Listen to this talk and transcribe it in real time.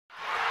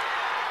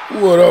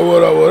What up,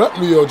 what up, what up,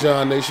 New York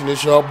Giant Nation?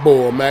 It's your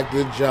boy, Mac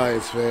the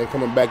Giants fan,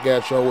 coming back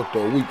at y'all with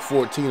the Week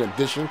 14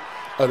 edition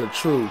of the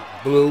True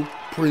Blue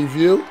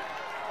Preview.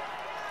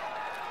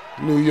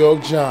 New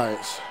York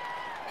Giants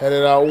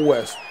headed out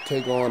west,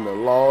 take on the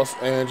Los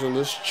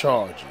Angeles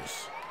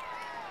Chargers.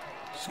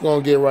 Just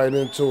gonna get right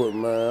into it,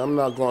 man. I'm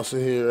not gonna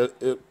sit here.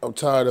 I'm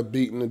tired of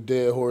beating the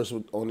dead horse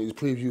on these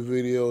preview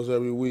videos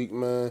every week,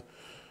 man,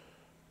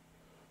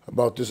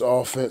 about this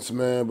offense,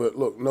 man. But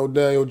look, no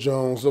Daniel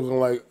Jones, looking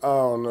like, I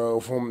don't know,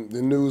 from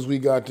the news we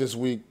got this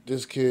week,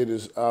 this kid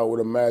is, I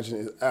would imagine,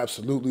 is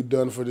absolutely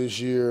done for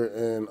this year.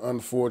 And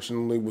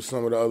unfortunately, with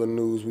some of the other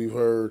news we've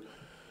heard,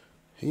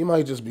 he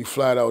might just be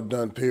flat out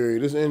done,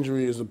 period. This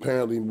injury is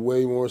apparently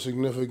way more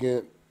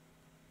significant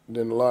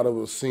than a lot of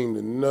us seem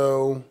to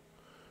know.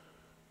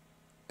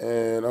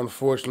 And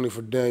unfortunately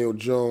for Daniel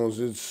Jones,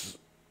 it's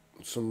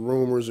some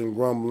rumors and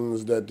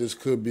grumblings that this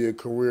could be a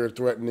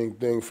career-threatening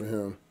thing for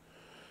him.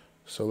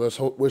 So let's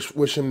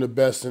wish him the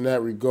best in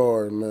that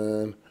regard,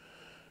 man.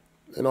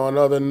 And on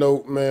another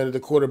note, man, at the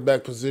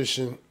quarterback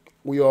position,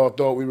 we all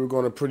thought we were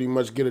going to pretty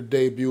much get a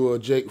debut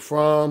of Jake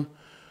Fromm.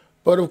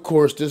 But, of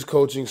course, this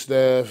coaching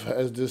staff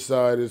has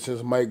decided,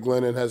 since Mike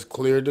Glennon has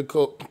cleared the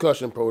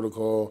concussion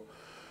protocol,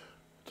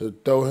 to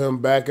throw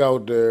him back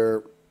out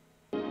there.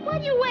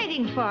 What are you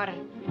waiting for?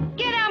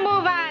 Get a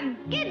move on.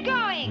 Get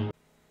going.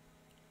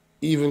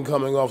 Even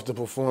coming off the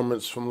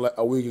performance from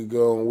a week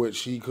ago in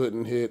which he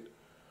couldn't hit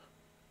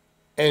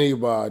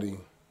anybody.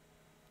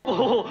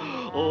 No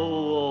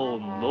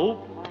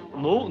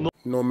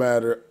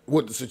matter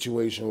what the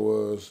situation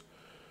was.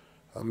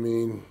 I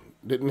mean,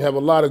 didn't have a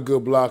lot of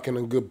good blocking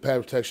and good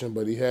pass protection,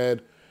 but he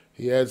had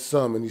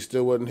some, and he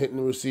still wasn't hitting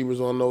the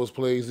receivers on those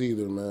plays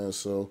either, man.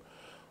 So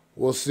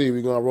we'll see.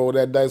 We're gonna roll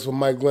that dice with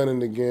Mike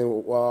Glennon again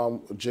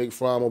while Jake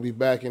Fromm will be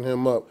backing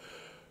him up.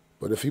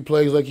 But if he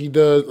plays like he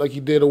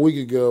did a week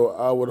ago,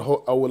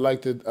 I would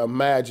like to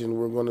imagine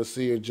we're gonna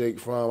see a Jake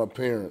Fromm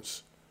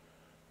appearance.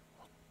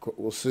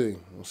 We'll see.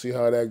 We'll see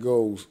how that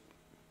goes.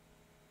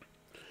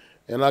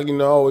 And I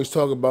always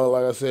talk about,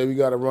 like I said, we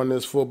got to run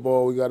this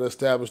football. We got to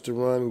establish the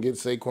run and get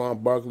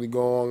Saquon Barkley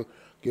going,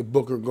 get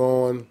Booker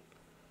going.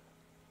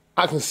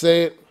 I can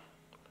say it,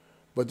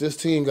 but this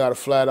team got to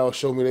flat out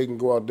show me they can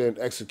go out there and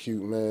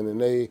execute, man.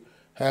 And they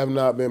have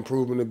not been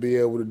proven to be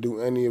able to do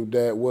any of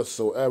that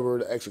whatsoever.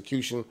 The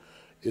execution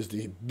is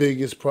the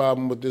biggest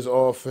problem with this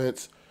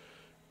offense.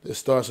 It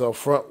starts out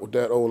front with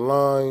that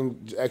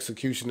O-line.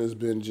 Execution has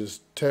been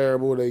just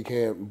terrible. They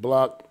can't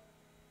block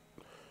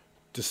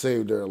to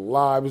save their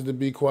lives, to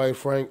be quite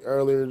frank.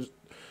 Earlier,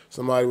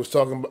 somebody was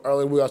talking about,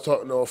 I was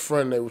talking to a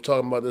friend, they were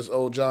talking about this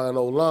old giant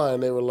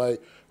O-line. They were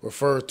like,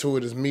 referred to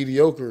it as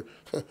mediocre.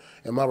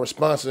 And my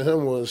response to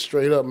him was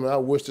straight up, man, I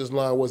wish this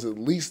line was at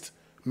least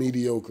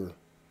mediocre.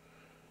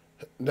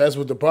 That's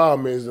what the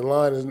problem is. The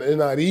line is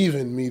not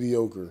even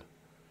mediocre.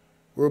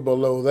 We're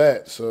below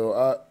that.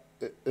 So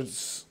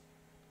it's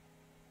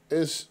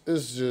just,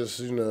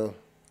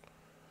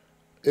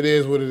 it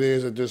is what it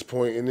is at this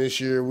point. And this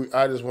year,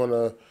 I just want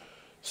to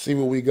see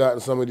what we got in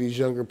some of these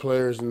younger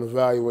players and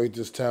evaluate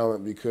this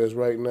talent, because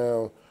right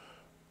now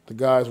the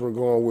guys we're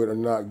going with are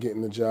not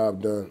getting the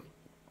job done.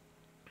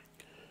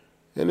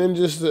 And then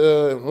just,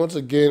 once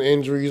again,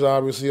 injuries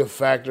obviously a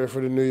factor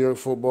for the New York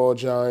Football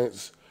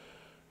Giants.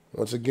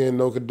 Once again,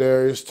 no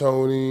Kadarius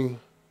Toney.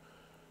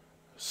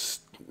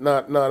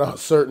 Not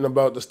certain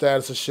about the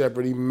status of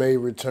Shepard. He may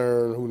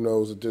return. Who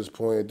knows at this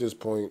point? At this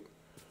point,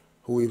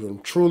 who even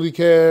truly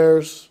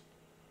cares?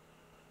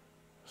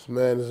 This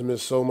man has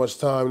missed so much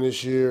time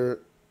this year.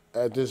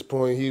 At this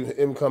point,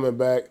 him coming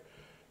back,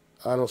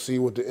 I don't see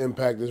what the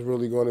impact is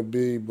really going to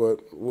be,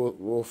 but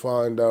we'll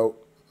find out.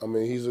 I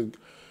mean, he's a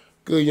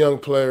good young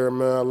player,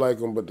 man. I like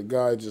him, but the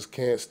guy just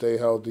can't stay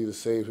healthy to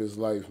save his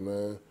life,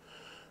 man.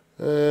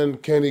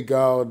 And Kenny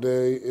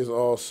Galladay is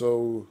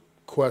also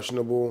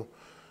questionable.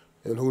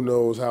 And who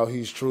knows how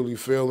he's truly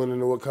feeling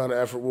and what kind of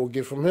effort we'll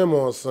get from him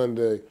on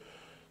Sunday.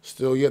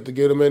 Still yet to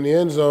get him in the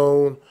end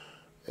zone.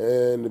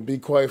 And to be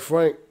quite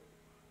frank,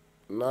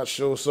 not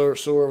sure if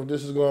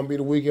this is going to be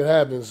the week it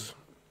happens.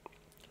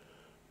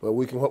 But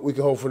we can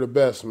hope for the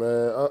best,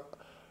 man.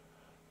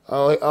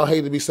 I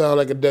hate to be sounding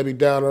like a Debbie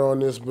Downer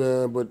on this,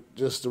 man, but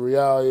just the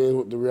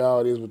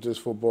reality is with this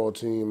football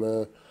team,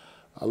 man.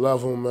 I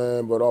love them,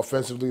 man, but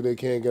offensively they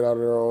can't get out of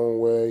their own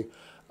way.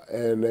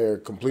 And they're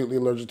completely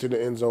allergic to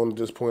the end zone at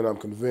this point. I'm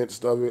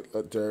convinced of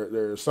it.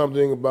 There's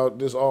something about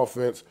this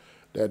offense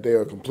that they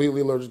are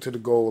completely allergic to the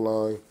goal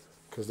line,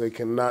 because they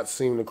cannot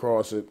seem to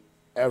cross it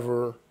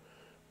ever.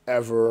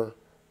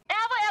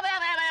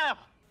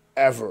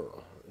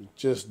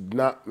 Just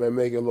not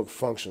make it look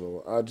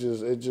functional. I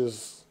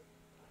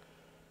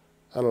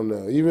don't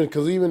know. Even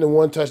the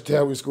one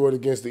touchdown we scored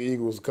against the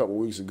Eagles a couple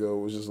weeks ago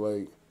was just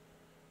like,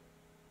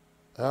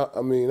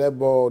 that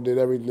ball did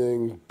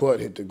everything but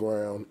hit the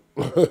ground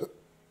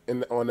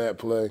on that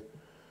play.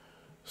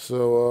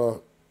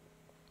 So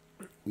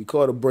we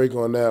caught a break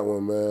on that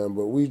one, man.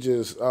 But I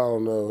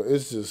don't know.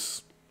 It's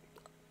just,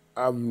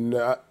 I've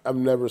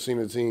never seen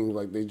a team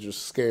like they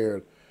just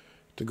scared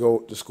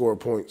to score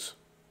points.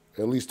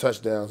 at least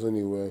touchdowns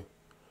anyway.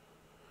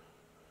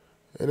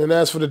 And then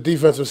as for the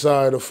defensive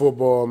side of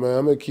football, man,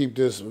 I'm going to keep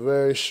this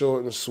very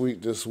short and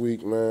sweet this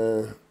week,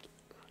 man.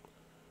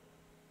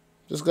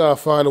 Just got to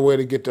find a way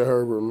to get to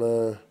Herbert,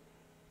 man.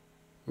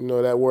 You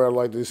know, that word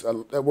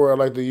I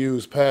like to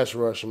use, pass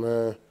rush,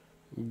 man.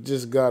 You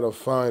just got to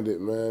find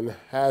it, man. It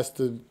has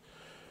to.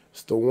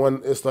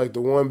 It's like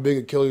the one big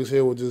Achilles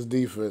heel with this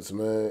defense,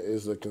 man,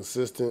 is a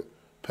consistent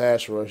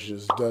pass rush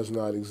just does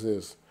not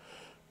exist.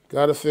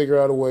 Got to figure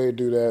out a way to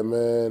do that,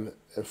 man,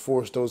 and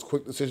force those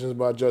quick decisions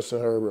by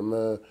Justin Herbert,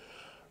 man.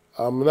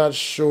 I'm not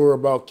sure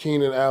about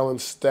Keenan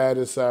Allen's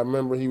status. I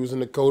remember he was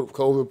in the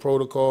COVID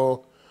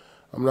protocol.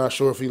 I'm not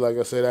sure if he, like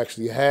I said,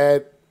 actually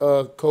had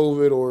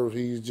COVID or if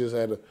he just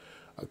had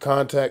a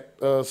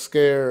contact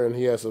scare and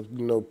he has to,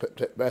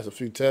 pass a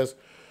few tests.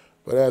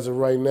 But as of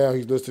right now,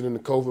 he's listed in the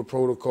COVID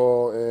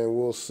protocol, and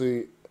we'll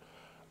see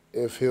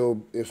if he'll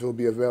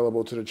be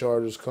available to the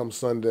Chargers come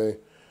Sunday.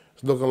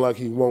 It's looking like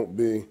he won't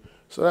be.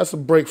 So that's a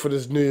break for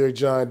this New York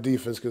Giants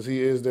defense because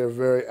he is their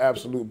very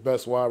absolute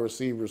best wide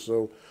receiver.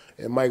 So,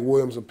 and Mike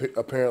Williams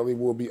apparently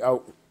will be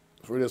out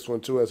for this one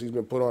too, as he's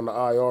been put on the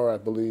IR, I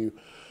believe.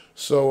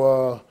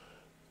 So,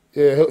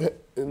 yeah,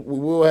 we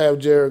will have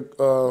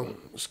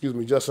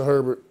Justin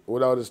Herbert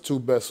without his two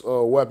best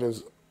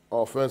weapons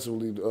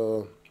offensively.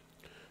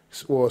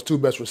 Well, his two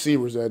best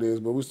receivers, that is.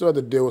 But we still have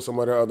to deal with some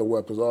of their other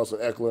weapons. Also,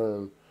 Eckler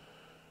and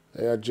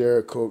they got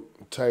Jared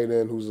Cook, tight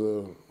end, who's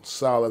a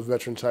solid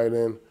veteran tight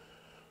end,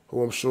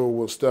 who I'm sure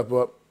will step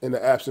up in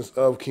the absence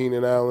of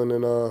Keenan Allen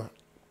and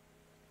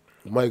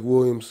Mike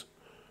Williams.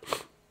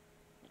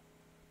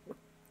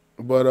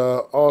 But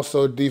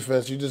also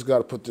defense, you just got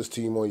to put this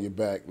team on your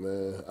back,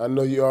 man. I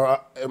know you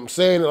are. I'm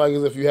saying it like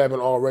as if you haven't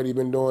already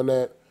been doing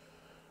that.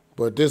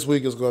 But this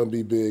week is going to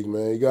be big,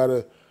 man. You got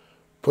to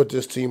put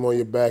this team on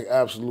your back,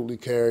 absolutely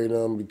carry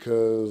them,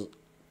 because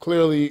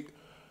clearly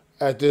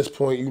at this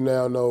point you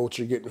now know what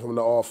you're getting from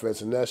the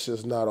offense, and that's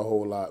just not a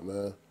whole lot,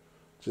 man.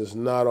 Just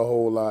not a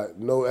whole lot.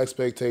 No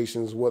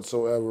expectations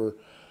whatsoever.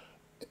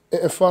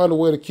 And find a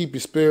way to keep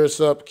your spirits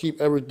up, keep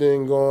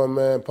everything going,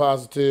 man,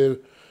 positive.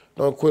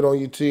 Don't quit on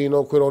your team.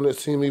 Don't quit on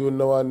this team, even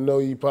though I know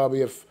you probably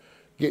have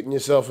getting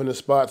yourself in the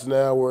spots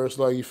now where it's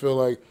like you feel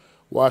like,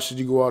 why should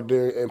you go out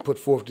there and put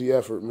forth the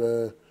effort,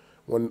 man,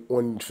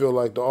 when you feel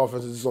like the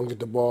offense is just going to get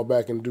the ball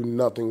back and do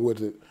nothing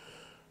with it,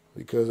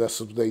 because that's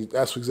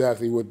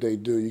exactly what they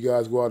do. You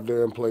guys go out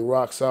there and play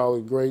rock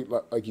solid great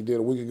like you did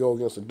a week ago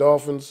against the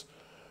Dolphins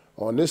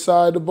on this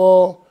side of the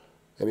ball,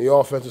 and the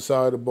offensive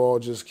side of the ball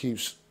just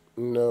keeps,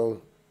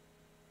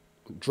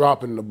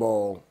 dropping the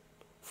ball,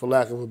 for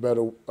lack of a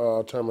better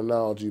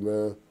terminology,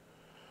 man.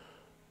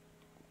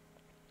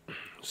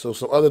 So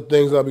some other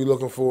things I'll be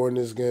looking for in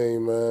this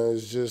game, man,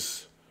 is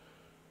just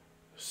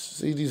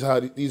see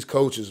these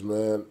coaches,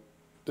 man.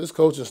 This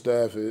coaching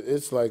staff,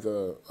 it's like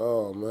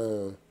oh,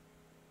 man.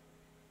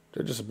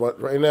 They're just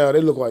right now,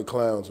 they look like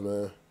clowns,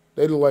 man.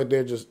 They look like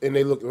and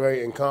they look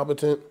very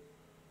incompetent.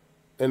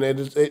 And they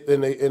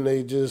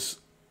just,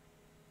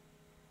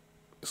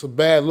 it's a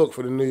bad look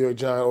for the New York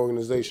Giants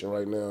organization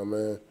right now,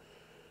 man.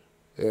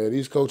 Yeah,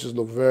 these coaches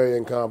look very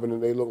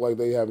incompetent. They look like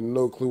they have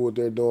no clue what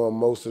they're doing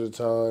most of the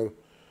time.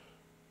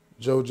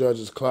 Joe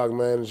Judge's clock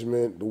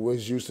management, the way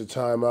he's used to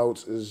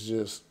timeouts is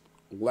just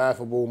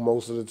laughable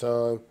most of the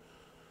time.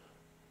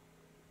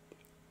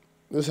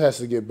 This has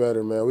to get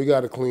better, man. We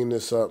got to clean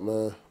this up,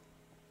 man.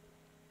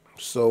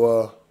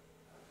 So,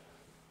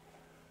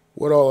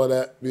 with all of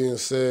that being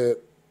said,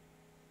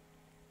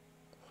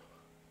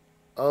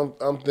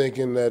 I'm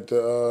thinking that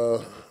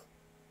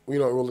we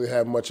don't really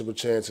have much of a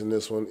chance in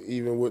this one,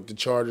 even with the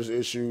Chargers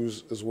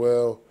issues as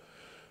well.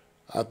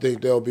 I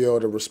think they'll be able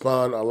to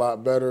respond a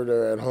lot better.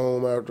 They're at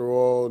home after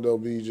all. They'll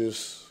be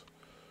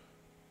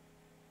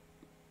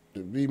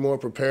more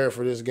prepared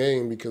for this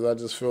game, because I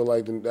just feel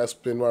like that's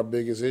been our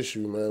biggest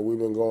issue, man. We've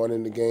been going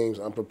into games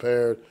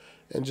unprepared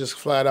and just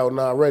flat out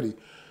not ready.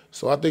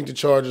 So I think the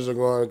Chargers are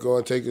going to go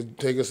and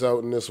take us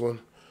out in this one.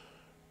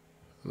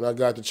 And I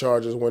got the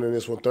Chargers winning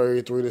this one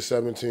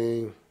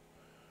 33-17.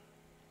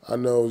 I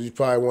know you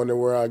probably wonder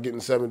where I'm getting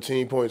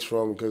 17 points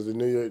from, because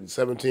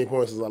 17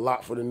 points is a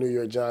lot for the New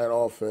York Giant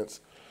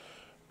offense.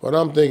 But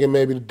I'm thinking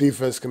maybe the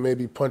defense can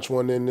maybe punch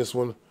one in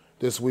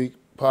this week,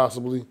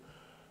 possibly.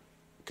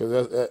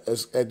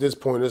 Because at this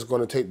point, it's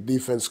going to take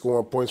defense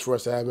scoring points for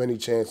us to have any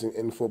chance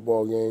in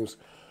football games.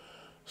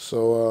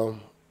 So,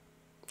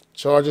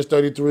 Chargers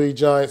 33,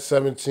 Giants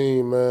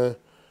 17, man.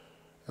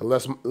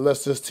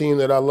 Unless this team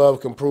that I love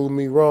can prove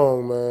me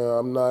wrong, man,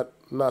 I'm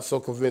not so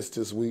convinced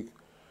this week.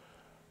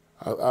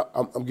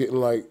 I'm getting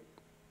like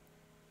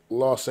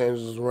Los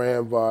Angeles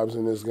Ram vibes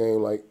in this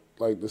game, like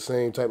the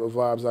same type of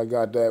vibes I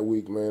got that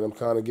week, man. I'm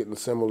kind of getting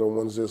similar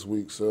ones this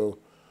week, so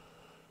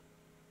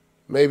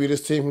maybe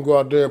this team can go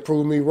out there and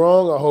prove me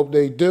wrong. I hope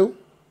they do.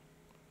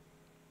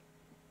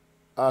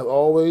 I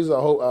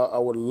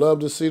would love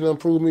to see them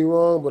prove me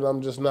wrong, but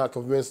I'm just not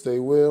convinced they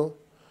will.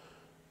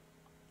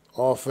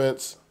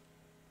 Offense,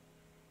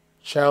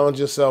 I'll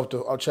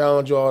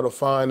challenge y'all to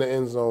find the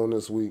end zone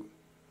this week.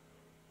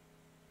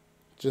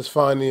 Just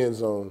find the end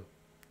zone.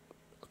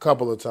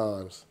 couple of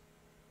times.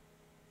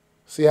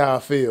 See how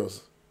it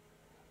feels.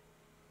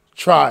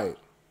 Try it.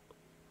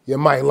 You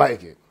might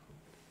like it.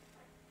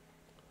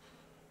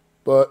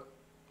 But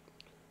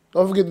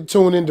don't forget to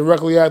tune in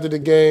directly after the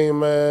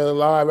game, man.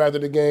 Live after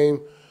the game,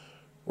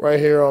 right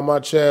here on my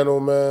channel,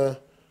 man.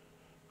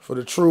 For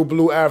the True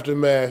Blue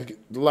Aftermath,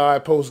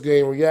 live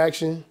post-game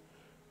reaction.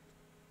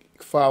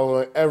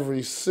 Following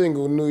every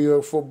single New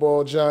York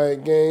Football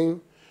Giant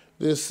game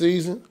this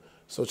season.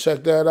 So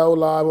check that out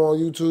live on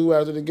YouTube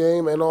after the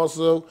game. And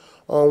also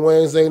on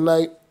Wednesday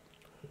night,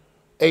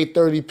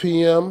 8:30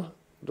 p.m.,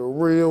 The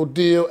Real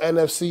Deal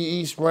NFC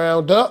East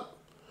Roundup,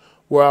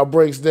 where I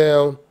breaks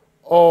down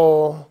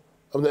all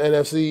of the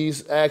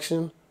NFC's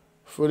action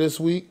for this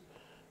week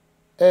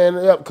and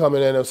the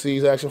upcoming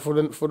NFC's action for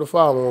the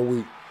following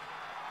week.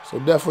 So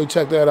definitely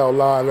check that out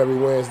live every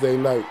Wednesday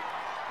night.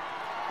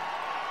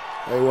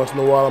 Every once in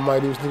a while I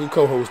might even sneak a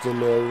co-host in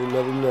there. You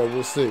never know.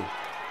 We'll see.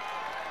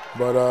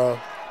 But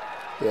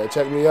yeah,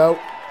 check me out.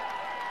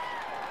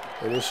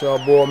 And it's your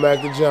boy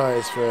Mac the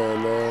Giants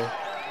fan, man.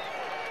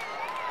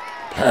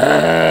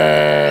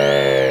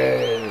 Hey.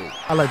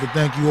 I'd like to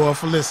thank you all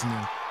for listening.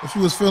 If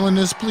you was feeling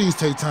this, please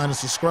take time to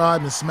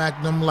subscribe and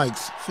smack them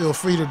likes. Feel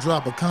free to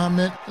drop a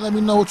comment and let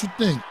me know what you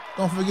think.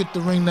 Don't forget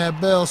to ring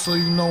that bell so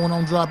you know when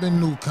I'm dropping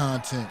new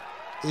content.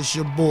 It's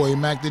your boy,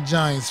 Mac the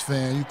Giants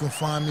fan. You can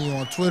find me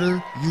on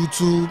Twitter,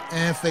 YouTube,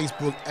 and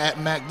Facebook at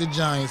Mac the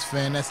Giants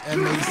fan. That's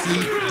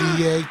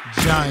MACDA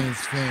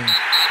Giants fan.